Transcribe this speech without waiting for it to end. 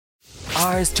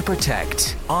Ours to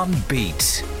protect on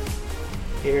Beat.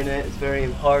 Hairnet is very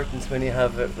important when you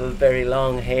have a very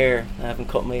long hair. I haven't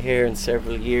cut my hair in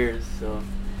several years, so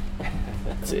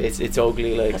it's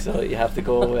ugly, like, so you have to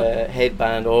go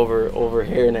headband over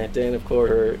hairnet then, of course,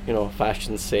 for, you know,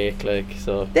 fashion's sake, like,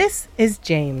 so. This is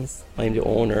James. I'm the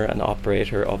owner and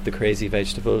operator of the Crazy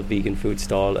Vegetable vegan food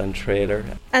stall and trailer.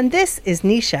 And this is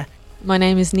Nisha. My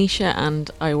name is Nisha and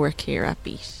I work here at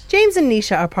Beat. James and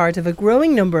Nisha are part of a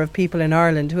growing number of people in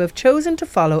Ireland who have chosen to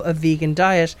follow a vegan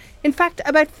diet. In fact,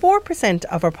 about 4%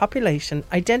 of our population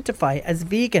identify as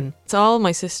vegan. It's all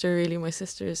my sister, really. My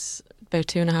sister's about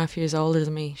 2.5 years older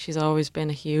than me. She's always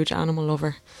been a huge animal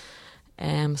lover.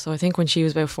 So I think when she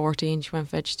was about 14, she went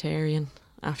vegetarian.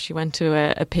 After she went to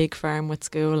a pig farm with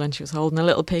school and she was holding a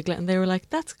little piglet and they were like,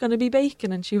 "That's going to be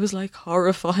bacon." And she was like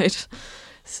horrified.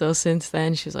 So since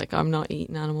then she was like, "I'm not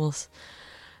eating animals."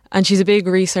 And she's a big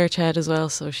research head as well,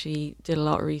 so she did a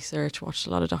lot of research, watched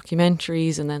a lot of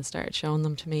documentaries and then started showing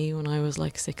them to me when I was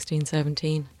like 16,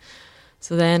 17.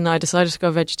 So then I decided to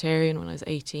go vegetarian when I was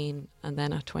 18, and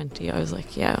then at 20 I was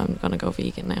like, yeah, I'm going to go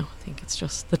vegan now. I think it's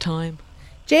just the time.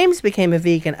 James became a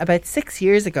vegan about 6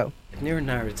 years ago. I've never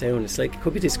narrowed it down. It's like, it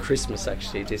could be this Christmas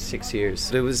actually, this 6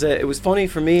 years. It was funny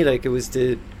for me, like, it was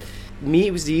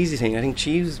meat was the easy thing. I think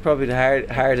cheese was probably the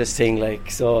hardest thing,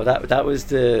 like, so that was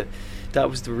the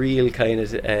real kind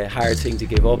of hard thing to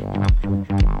give up.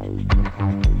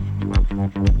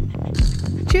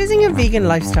 Choosing a vegan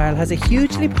lifestyle has a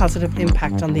hugely positive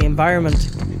impact on the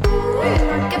environment.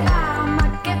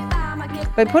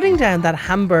 By putting down that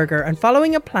hamburger and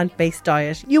following a plant-based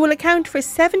diet, you will account for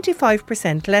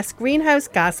 75% less greenhouse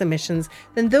gas emissions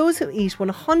than those who eat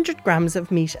 100 grams of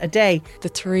meat a day. The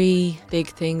three big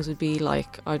things would be,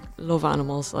 like, I love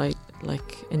animals. I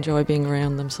enjoy being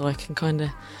around them, so I can kind of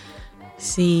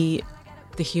see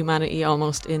the humanity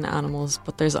almost in animals,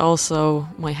 but there's also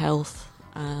my health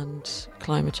and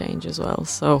climate change as well.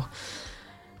 So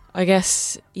I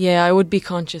guess, yeah, I would be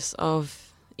conscious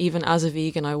of, even as a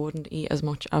vegan, I wouldn't eat as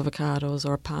much avocados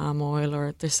or palm oil,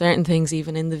 or there's certain things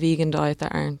even in the vegan diet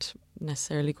that aren't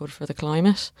necessarily good for the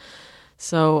climate.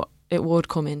 So it would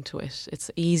come into it.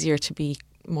 It's easier to be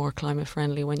more climate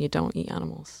friendly when you don't eat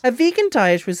animals. A vegan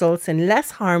diet results in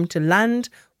less harm to land,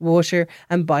 water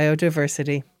and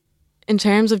biodiversity. In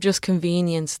terms of just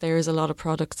convenience, there is a lot of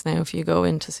products now. If you go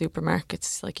into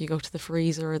supermarkets, like you go to the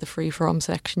freezer or the free from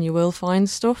section, you will find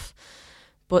stuff,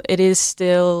 but it is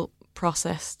still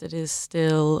processed. It is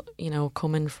still,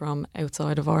 coming from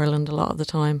outside of Ireland a lot of the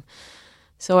time.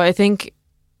 So I think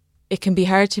it can be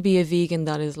hard to be a vegan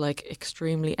that is like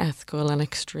extremely ethical and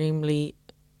extremely,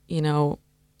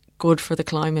 good for the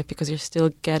climate, because you're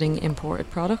still getting imported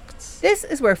products. This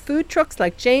is where food trucks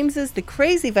like James's The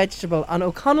Crazy Vegetable on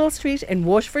O'Connell Street in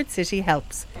Waterford City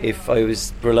helps. If I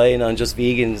was relying on just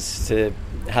vegans to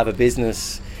have a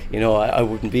business, I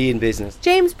wouldn't be in business.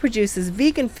 James produces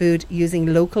vegan food using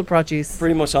local produce.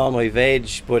 Pretty much all my veg,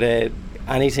 but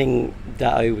anything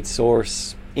that I would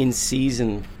source in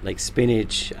season, like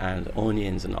spinach and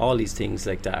onions and all these things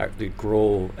like that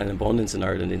grow in abundance in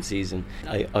Ireland in season,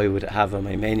 I would have on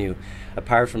my menu.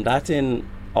 Apart from that, then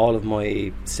all of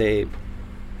my, say,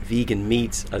 vegan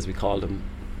meats, as we call them,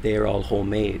 they're all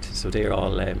homemade. So they're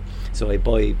all so I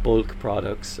buy bulk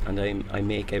products and I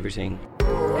make everything.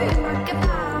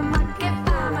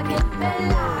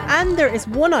 And there is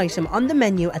one item on the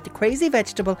menu at the Crazy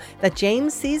Vegetable that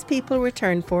James sees people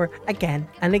return for again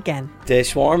and again. The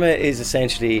shawarma is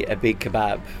essentially a big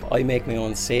kebab. I make my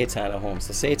own seitan at home.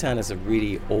 So seitan is a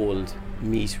really old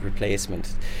meat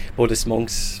replacement. Buddhist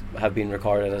monks have been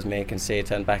recorded as making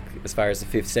seitan back as far as the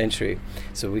 5th century.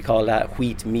 So we call that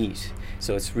wheat meat.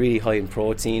 So it's really high in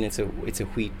protein. It's a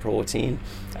wheat protein,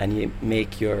 and you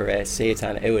make your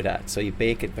seitan out of that. So you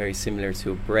bake it very similar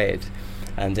to bread.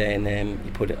 And then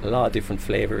you put a lot of different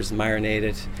flavours,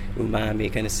 marinated,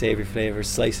 umami, kind of savoury flavours,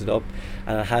 slice it up,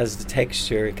 and it has the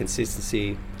texture and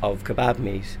consistency of kebab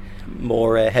meat.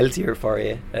 More healthier for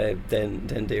you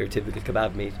than their typical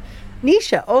kebab meat.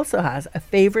 Nisha also has a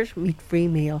favourite meat-free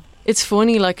meal. It's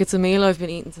funny, like, it's a meal I've been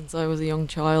eating since I was a young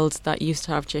child that used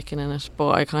to have chicken in it,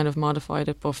 but I kind of modified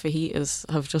it. But fajitas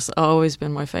have just always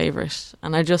been my favourite,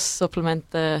 and I just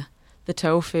supplement the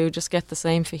tofu, just get the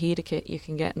same fajita kit you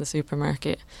can get in the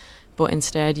supermarket, but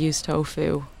instead use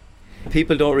tofu.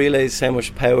 People don't realise how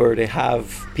much power they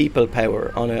have, people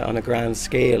power, on a grand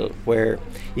scale, where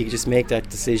you can just make that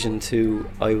decision to,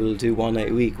 I will do 1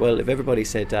 night a week. Well, if everybody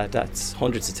said that, that's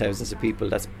hundreds of thousands of people,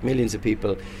 that's millions of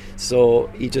people.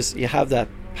 So you have that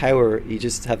power, you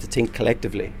just have to think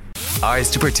collectively.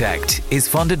 Ours to Protect is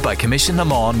funded by Commission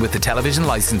Amon with the television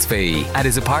licence fee and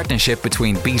is a partnership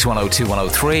between Beat 102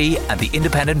 103 and the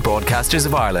Independent Broadcasters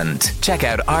of Ireland. Check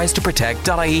out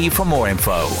ourstoprotect.ie for more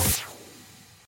info.